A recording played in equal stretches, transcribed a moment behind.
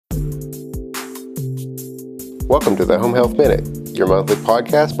Welcome to the Home Health Minute, your monthly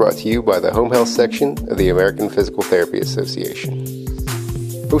podcast brought to you by the Home Health section of the American Physical Therapy Association.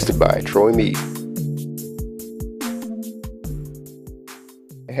 Hosted by Troy Mead.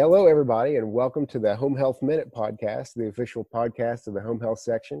 Hello, everybody, and welcome to the Home Health Minute podcast, the official podcast of the Home Health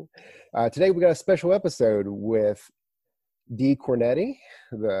section. Today, we got a special episode with Dee Cornetti,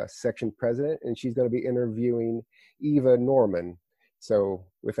 the section president, and she's going to be interviewing Eva Norman. So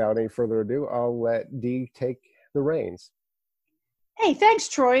without any further ado, I'll let Dee take the reins. Hey, thanks,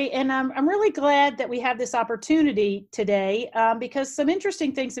 Troy. And I'm really glad that we have this opportunity today because some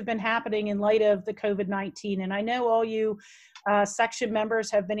interesting things have been happening in light of the COVID-19. And I know all you section members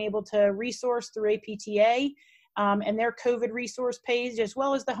have been able to resource through APTA and their COVID resource page, as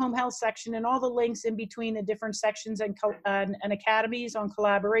well as the home health section and all the links in between the different sections and academies on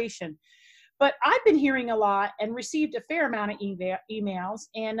collaboration. But I've been hearing a lot and received a fair amount of emails,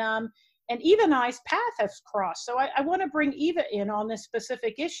 and Eva and I's path has crossed. So I want to bring Eva in on this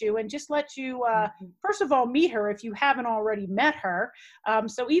specific issue and just let you, first of all, meet her if you haven't already met her.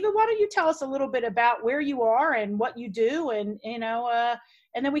 So Eva, why don't you tell us a little bit about where you are and what you do, and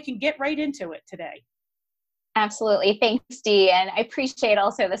then we can get right into it today. Absolutely. Thanks, Dee. And I appreciate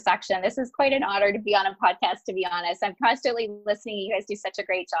also the section. This is quite an honor to be on a podcast, to be honest. I'm constantly listening. You guys do such a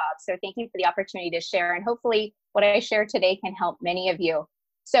great job. So thank you for the opportunity to share. And hopefully what I share today can help many of you.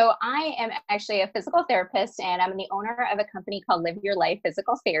 So I am actually a physical therapist, and I'm the owner of a company called Live Your Life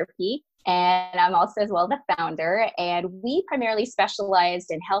Physical Therapy. And I'm also as well the founder. And we primarily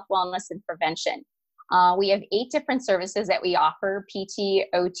specialized in health, wellness, and prevention. We have 8 different services that we offer: PT,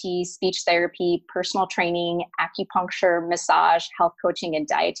 OT, speech therapy, personal training, acupuncture, massage, health coaching, and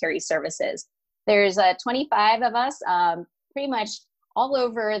dietary services. There's 25 of us, pretty much all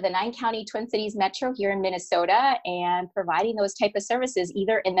over the 9-county Twin Cities metro here in Minnesota, and providing those type of services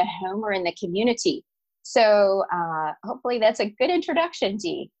either in the home or in the community. So hopefully that's a good introduction,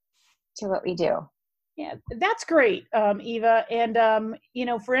 Dee, to what we do. Yeah, that's great, Eva. And,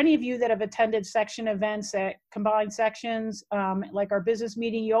 for any of you that have attended section events at combined sections, like our business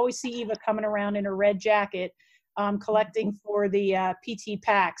meeting, you always see Eva coming around in her red jacket, collecting for the PT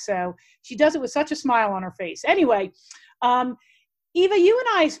pack. So she does it with such a smile on her face. Anyway, Eva, you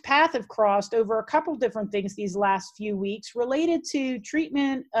and I's path have crossed over a couple different things these last few weeks related to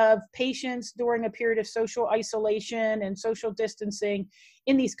treatment of patients during a period of social isolation and social distancing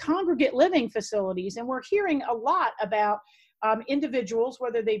in these congregate living facilities. And we're hearing a lot about individuals,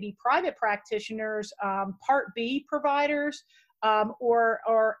 whether they be private practitioners, Part B providers,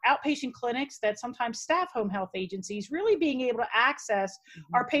 or outpatient clinics that sometimes staff home health agencies, really being able to access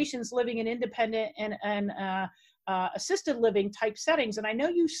our patients living in independent and assisted living type settings. And I know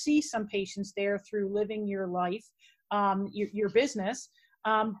you see some patients there through Living Your Life, your business,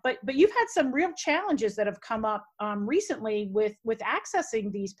 but you've had some real challenges that have come up recently with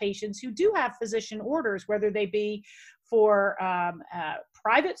accessing these patients who do have physician orders, whether they be for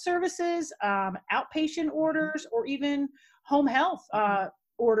private services, outpatient orders, or even home health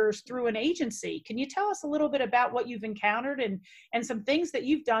orders through an agency. Can you tell us a little bit about what you've encountered and some things that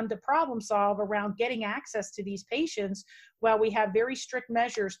you've done to problem solve around getting access to these patients while we have very strict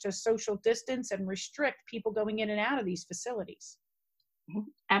measures to social distance and restrict people going in and out of these facilities?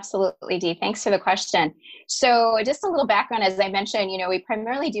 Absolutely, Dee. Thanks for the question. So just a little background, as I mentioned, we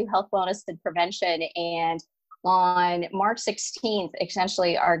primarily do health, wellness, and prevention. And on March 16th,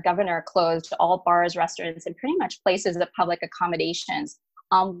 essentially, our governor closed all bars, restaurants, and pretty much places of public accommodations.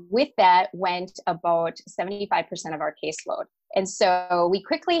 With that went about 75% of our caseload. And so we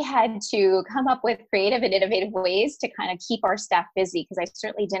quickly had to come up with creative and innovative ways to kind of keep our staff busy, because I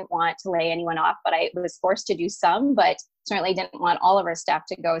certainly didn't want to lay anyone off, but I was forced to do some, but certainly didn't want all of our staff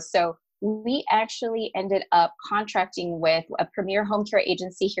to go. So we actually ended up contracting with a premier home care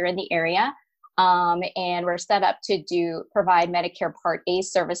agency here in the area. And we're set up to provide Medicare Part A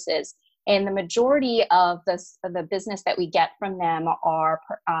services. And the majority of the business that we get from them are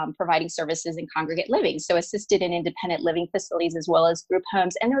providing services in congregate living, so assisted and independent living facilities, as well as group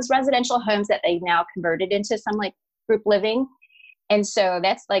homes, and those residential homes that they've now converted into some like group living. And so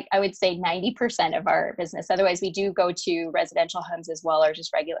that's like, I would say 90% of our business. Otherwise, we do go to residential homes as well, or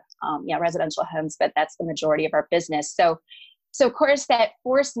just regular, residential homes, but that's the majority of our business. So of course that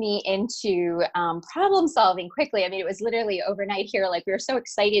forced me into problem solving quickly. I mean, it was literally overnight here. Like, we were so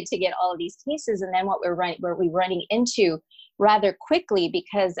excited to get all of these cases, and then what we were running into rather quickly,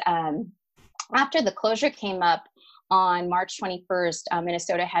 because after the closure came up on March 21st,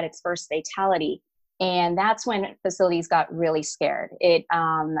 Minnesota had its first fatality. And that's when facilities got really scared.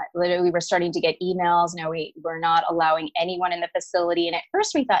 Literally, we were starting to get emails. No, we're not allowing anyone in the facility. And at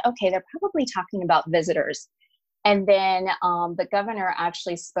first we thought, okay, they're probably talking about visitors. And then the governor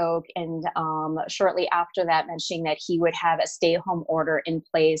actually spoke, and shortly after that, mentioning that he would have a stay-home order in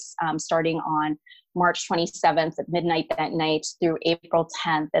place starting on March 27th at midnight that night through April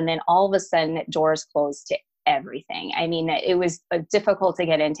 10th. And then all of a sudden, doors closed to everything. I mean, it was difficult to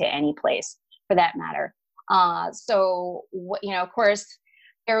get into any place for that matter. So, of course,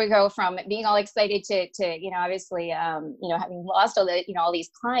 here we go from being all excited to obviously, having lost all these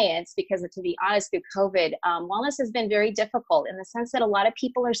clients because to be honest, through COVID, wellness has been very difficult in the sense that a lot of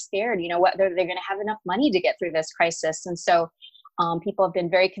people are scared, whether they're going to have enough money to get through this crisis. And so people have been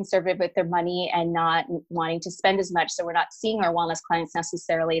very conservative with their money and not wanting to spend as much. So we're not seeing our wellness clients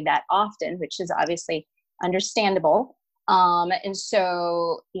necessarily that often, which is obviously understandable. And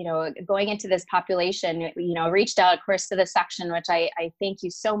so, going into this population, reached out, of course, to the section, which I thank you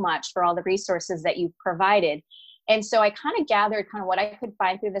so much for all the resources that you've provided. And so I kind of gathered what I could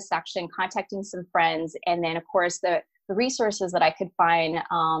find through the section, contacting some friends, and then, of course, the resources that I could find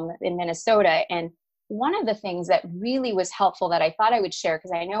in Minnesota. And one of the things that really was helpful that I thought I would share,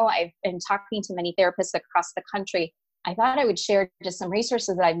 because I know I've been talking to many therapists across the country, I thought I would share just some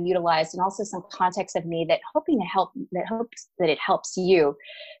resources that I've utilized and also some contacts I've made that hopes that it helps you.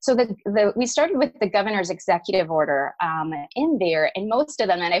 So we started with the governor's executive order in there, and most of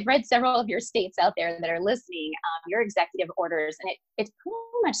them, and I've read several of your states out there that are listening, your executive orders, and it's pretty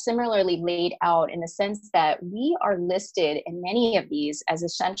much similarly laid out in the sense that we are listed in many of these as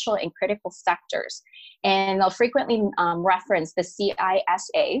essential and critical sectors. And they'll frequently reference the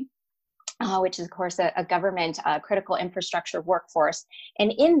CEEAA, which is, of course, a government critical infrastructure workforce.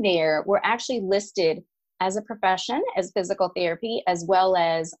 And in there, we're actually listed as a profession, as physical therapy, as well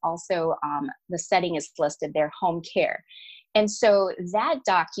as also the setting is listed there, home care. And so that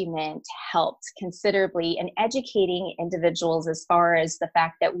document helped considerably in educating individuals as far as the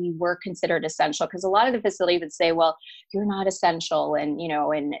fact that we were considered essential, because a lot of the facility would say, well, you're not essential, and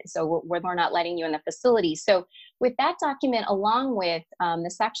so we're not letting you in the facility. So with that document, along with the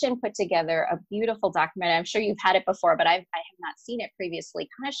section put together a beautiful document. I'm sure you've had it before, but I have not seen it previously,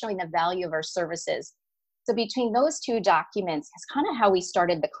 kind of showing the value of our services. So between those two documents is kind of how we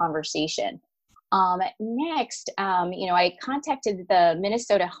started the conversation. Next, I contacted the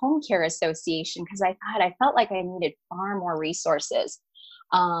Minnesota Home Care Association because I felt like I needed far more resources.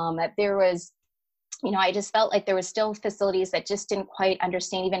 There was, I just felt like there was still facilities that just didn't quite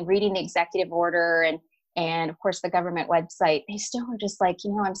understand, even reading the executive order and of course the government website. They still were just like,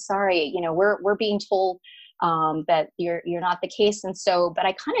 I'm sorry, we're being told that you're not the case. And so, but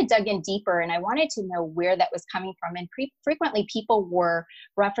I kind of dug in deeper and I wanted to know where that was coming from. And frequently people were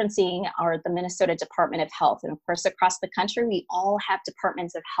referencing the Minnesota Department of Health. And of course, across the country, we all have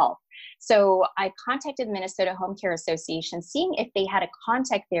departments of health. So I contacted the Minnesota Home Care Association, seeing if they had a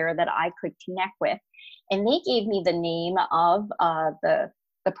contact there that I could connect with. And they gave me the name of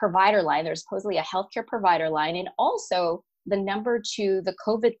the provider line. There's supposedly a healthcare provider line, and also the number to the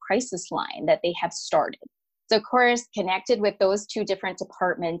COVID crisis line that they have started. So of course, connected with those two different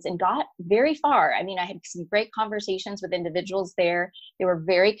departments and got very far. I mean, I had some great conversations with individuals there. They were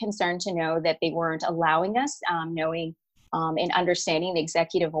very concerned to know that they weren't allowing us, knowing and understanding the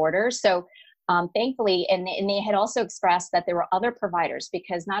executive order. So thankfully, and they had also expressed that there were other providers,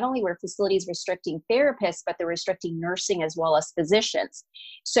 because not only were facilities restricting therapists, but they're restricting nursing as well as physicians.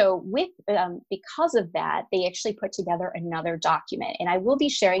 So because of that, they actually put together another document. And I will be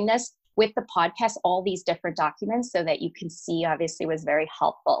sharing this with the podcast, all these different documents, so that you can see, obviously, was very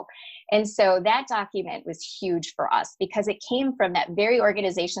helpful. And so that document was huge for us because it came from that very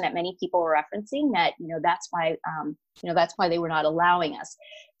organization that many people were referencing, that, that's why they were not allowing us.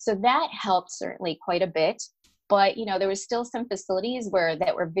 So that helped certainly quite a bit. But, there was still some facilities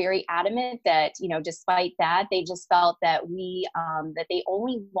that were very adamant that, despite that, they just felt that that they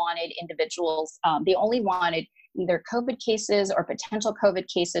only wanted individuals, they only wanted either COVID cases or potential COVID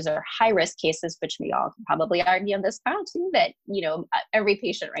cases or high-risk cases, which we all can probably argue on this panel too, that, every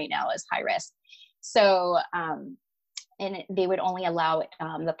patient right now is high risk. So, and they would only allow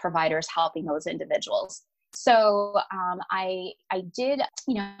the providers helping those individuals. So I did,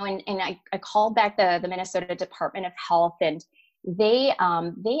 and I called back the Minnesota Department of Health, and they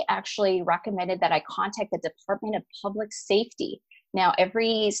actually recommended that I contact the Department of Public Safety. Now,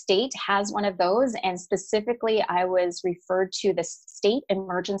 every state has one of those, and specifically, I was referred to the State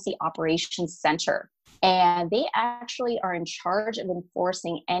Emergency Operations Center, and they actually are in charge of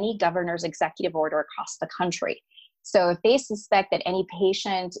enforcing any governor's executive order across the country. So if they suspect that any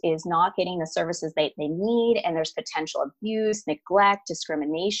patient is not getting the services they need, and there's potential abuse, neglect,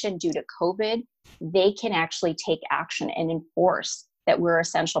 discrimination due to COVID, they can actually take action and enforce that we're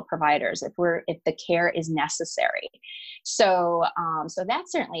essential providers, if the care is necessary. So that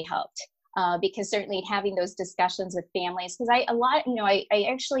certainly helped. Because certainly having those discussions with families, because I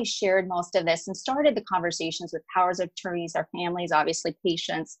actually shared most of this and started the conversations with powers of attorneys, our families, obviously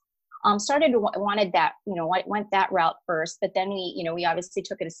patients, went that route first, but then we obviously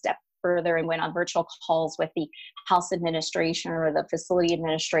took it a step further and went on virtual calls with the health administration or the facility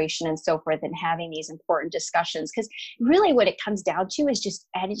administration and so forth, and having these important discussions. Because really what it comes down to is just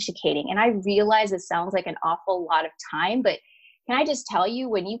educating. And I realize it sounds like an awful lot of time, but can I just tell you,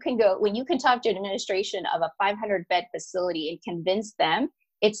 when you can talk to an administration of a 500-bed facility and convince them,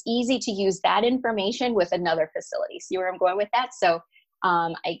 it's easy to use that information with another facility. See where I'm going with that? So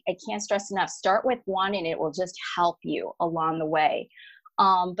I can't stress enough, start with one and it will just help you along the way.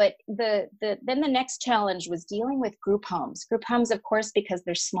 But then the next challenge was dealing with group homes. Group homes, of course, because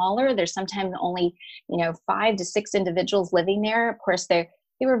they're smaller, there's sometimes only 5 to 6 individuals living there. Of course, they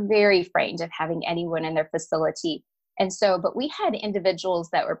were very frightened of having anyone in their facility. And so, but we had individuals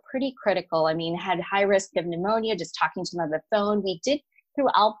that were pretty critical. I mean, had high risk of pneumonia, just talking to them on the phone. We did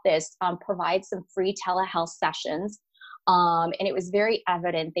throughout this provide some free telehealth sessions. And it was very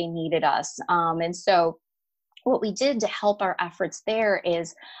evident they needed us. And so what we did to help our efforts there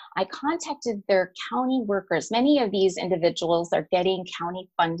is I contacted their county workers. Many of these individuals are getting county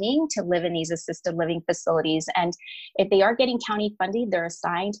funding to live in these assisted living facilities. And if they are getting county funding, they're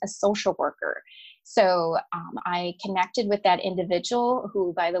assigned a social worker. So I connected with that individual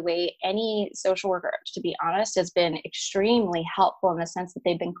who, by the way, any social worker, to be honest, has been extremely helpful in the sense that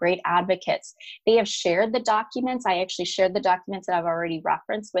they've been great advocates. They have shared the documents. I actually shared the documents that I've already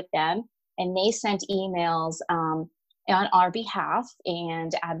referenced with them, and they sent emails on our behalf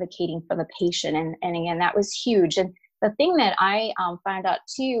and advocating for the patient. And again, that was huge. And the thing that I found out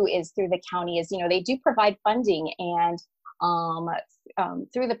too is through the county is, they do provide funding, and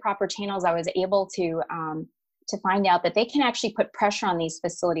through the proper channels, I was able to find out that they can actually put pressure on these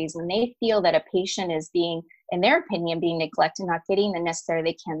facilities when they feel that a patient is being, in their opinion, being neglected, not getting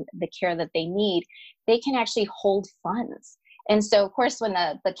the care that they need. They can actually hold funds. And so, of course, when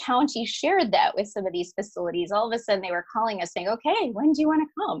the county shared that with some of these facilities, all of a sudden they were calling us saying, okay, when do you want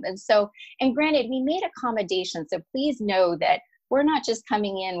to come? And granted, we made accommodations. So please know that we're not just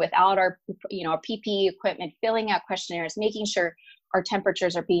coming in without our PPE equipment, filling out questionnaires, making sure our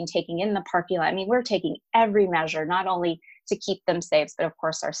temperatures are being taken in the parking lot. I mean, we're taking every measure, not only to keep them safe, but of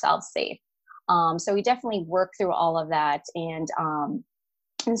course ourselves safe. So we definitely work through all of that. And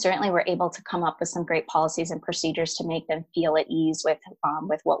certainly we're able to come up with some great policies and procedures to make them feel at ease with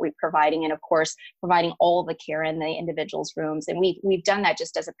what we're providing. And of course, providing all the care in the individual's rooms. And we've done that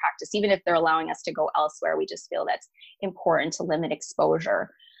just as a practice, even if they're allowing us to go elsewhere. We just feel that's important to limit exposure.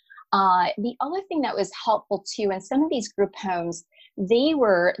 The other thing that was helpful too, in some of these group homes,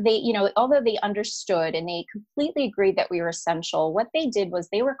 although they understood and they completely agreed that we were essential, what they did was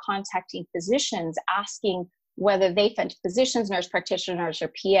they were contacting physicians, asking whether they felt, physicians, nurse practitioners,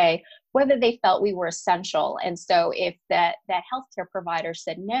 or PA, whether they felt we were essential. And so if that healthcare provider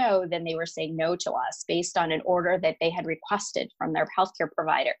said no, then they were saying no to us based on an order that they had requested from their healthcare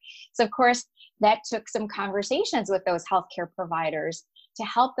provider. So of course, that took some conversations with those healthcare providers to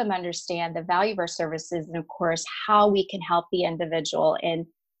help them understand the value of our services, and of course, how we can help the individual and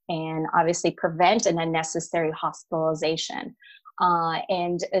obviously prevent an unnecessary hospitalization.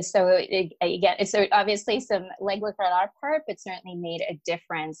 And so so obviously some legwork on our part, but certainly made a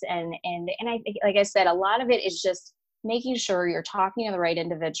difference. And I think, like I said, a lot of it is just making sure you're talking to the right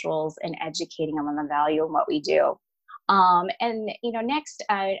individuals and educating them on the value of what we do. Next,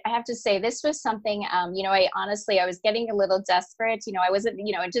 I have to say, this was something, I was getting a little desperate. I wasn't,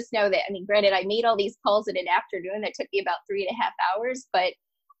 just know that, granted, I made all these calls in an afternoon that took me about 3.5 hours, but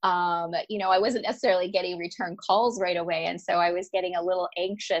I wasn't necessarily getting return calls right away. And so I was getting a little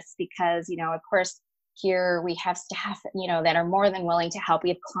anxious because, of course, here we have staff, that are more than willing to help. We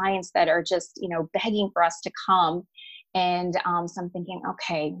have clients that are just, begging for us to come. And so I'm thinking,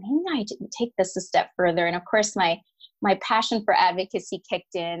 okay, maybe I didn't take this a step further. And of course, my passion for advocacy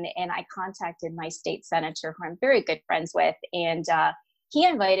kicked in, and I contacted my state senator, who I'm very good friends with. And he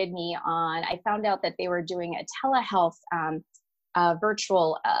invited me on. I found out that they were doing a telehealth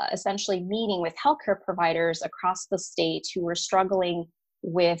virtual essentially meeting with healthcare providers across the state who were struggling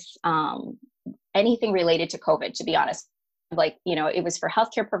with anything related to COVID, to be honest. It was for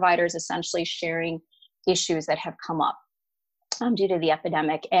healthcare providers essentially sharing issues that have come up due to the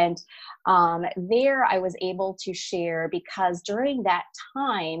epidemic. And there I was able to share, because during that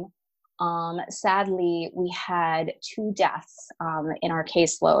time, sadly, we had 2 deaths in our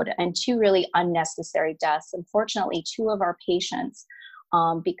caseload, and 2 really unnecessary deaths. Unfortunately, 2 of our patients,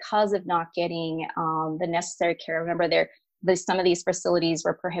 because of not getting the necessary care. Remember, some of these facilities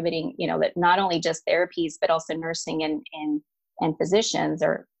were prohibiting, that not only just therapies, but also nursing and physicians,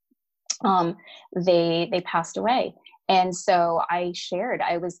 or they passed away. And so I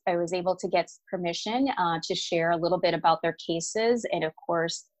was able to get permission to share a little bit about their cases. And of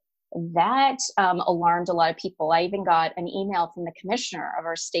course, that alarmed a lot of people. I even got an email from the commissioner of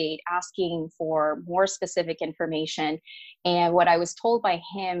our state asking for more specific information. And what I was told by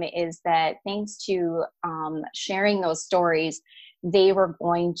him is that thanks to sharing those stories, they were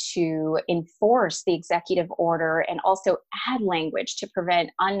going to enforce the executive order and also add language to prevent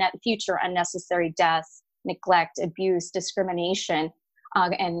future unnecessary deaths, neglect, abuse, discrimination.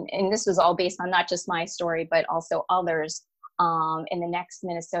 And this was all based on not just my story, but also others in the next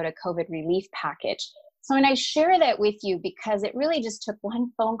Minnesota COVID relief package. So, and I share that with you because it really just took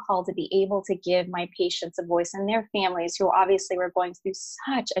one phone call to be able to give my patients a voice, and their families, who obviously were going through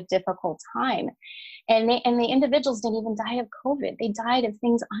such a difficult time. And the individuals didn't even die of COVID. They died of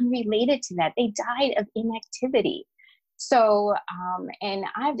things unrelated to that. They died of inactivity. So, and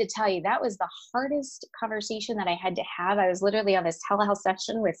I have to tell you, that was the hardest conversation that I had to have. I was literally on this telehealth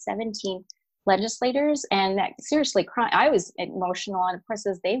session with 17 legislators, and seriously crying. I was emotional, and of course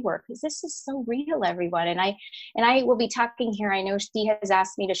as they were, because this is so real, everyone. And I will be talking here. I know she has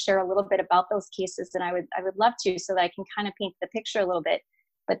asked me to share a little bit about those cases, and I would love to, so that I can kind of paint the picture a little bit.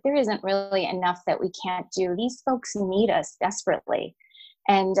 But there isn't really enough that we can't do. These folks need us desperately.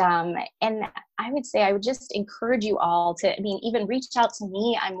 And I would say, I would just encourage you all to, even reach out to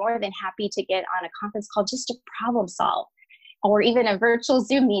me. I'm more than happy to get on a conference call just to problem solve, or even a virtual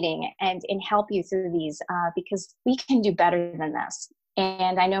Zoom meeting, and help you through these, because we can do better than this.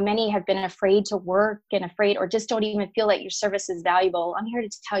 And I know many have been afraid to work and afraid, or just don't even feel that your service is valuable. I'm here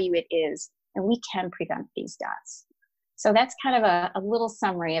to tell you it is, and we can prevent these deaths. So that's kind of a little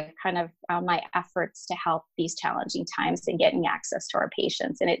summary of kind of my efforts to help these challenging times and getting access to our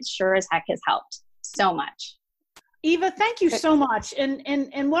patients. And it sure as heck has helped so much. Eva, thank you so much.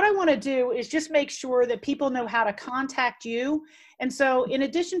 And what I want to do is just make sure that people know how to contact you. And so in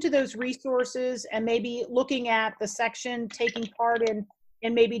addition to those resources, and maybe looking at the section, taking part in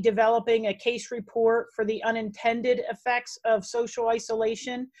maybe developing a case report for the unintended effects of social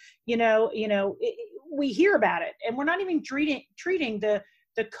isolation, we hear about it, and we're not even treating the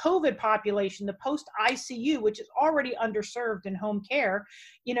COVID population, the post-ICU, which is already underserved in home care,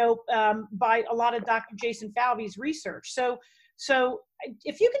 by a lot of Dr. Jason Falvey's research. So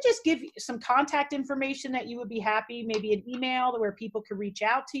if you could just give some contact information that you would be happy, maybe an email where people could reach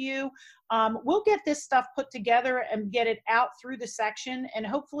out to you. We'll get this stuff put together and get it out through the section. And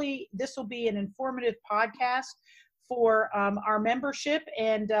hopefully this will be an informative podcast for our membership.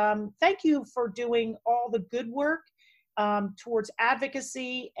 And thank you for doing all the good work towards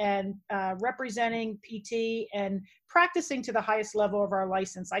advocacy and representing PT and practicing to the highest level of our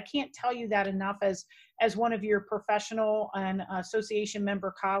license. I can't tell you that enough as one of your professional and association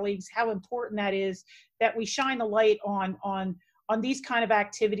member colleagues, how important that is, that we shine a light on these kind of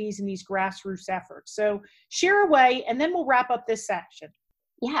activities and these grassroots efforts. So share away, and then we'll wrap up this section.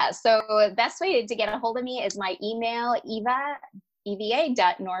 Yeah, so the best way to get a hold of me is my email,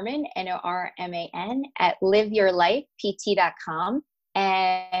 eva.norman, Norman, @liveyourlifept.com.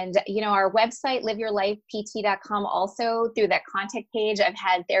 And, our website, liveyourlifept.com, also through that contact page. I've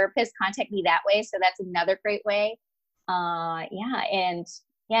had therapists contact me that way, so that's another great way. And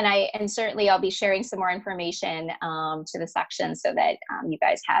certainly I'll be sharing some more information to the section so that you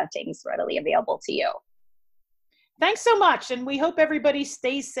guys have things readily available to you. Thanks so much. And we hope everybody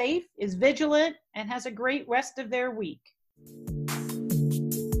stays safe, is vigilant, and has a great rest of their week.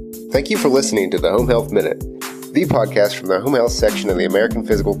 Thank you for listening to the Home Health Minute, the podcast from the Home Health section of the American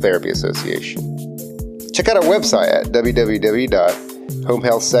Physical Therapy Association. Check out our website at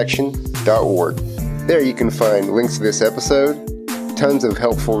www.homehealthsection.org. There you can find links to this episode, tons of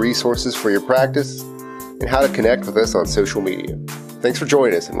helpful resources for your practice, and how to connect with us on social media. Thanks for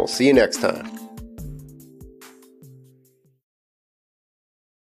joining us, and we'll see you next time.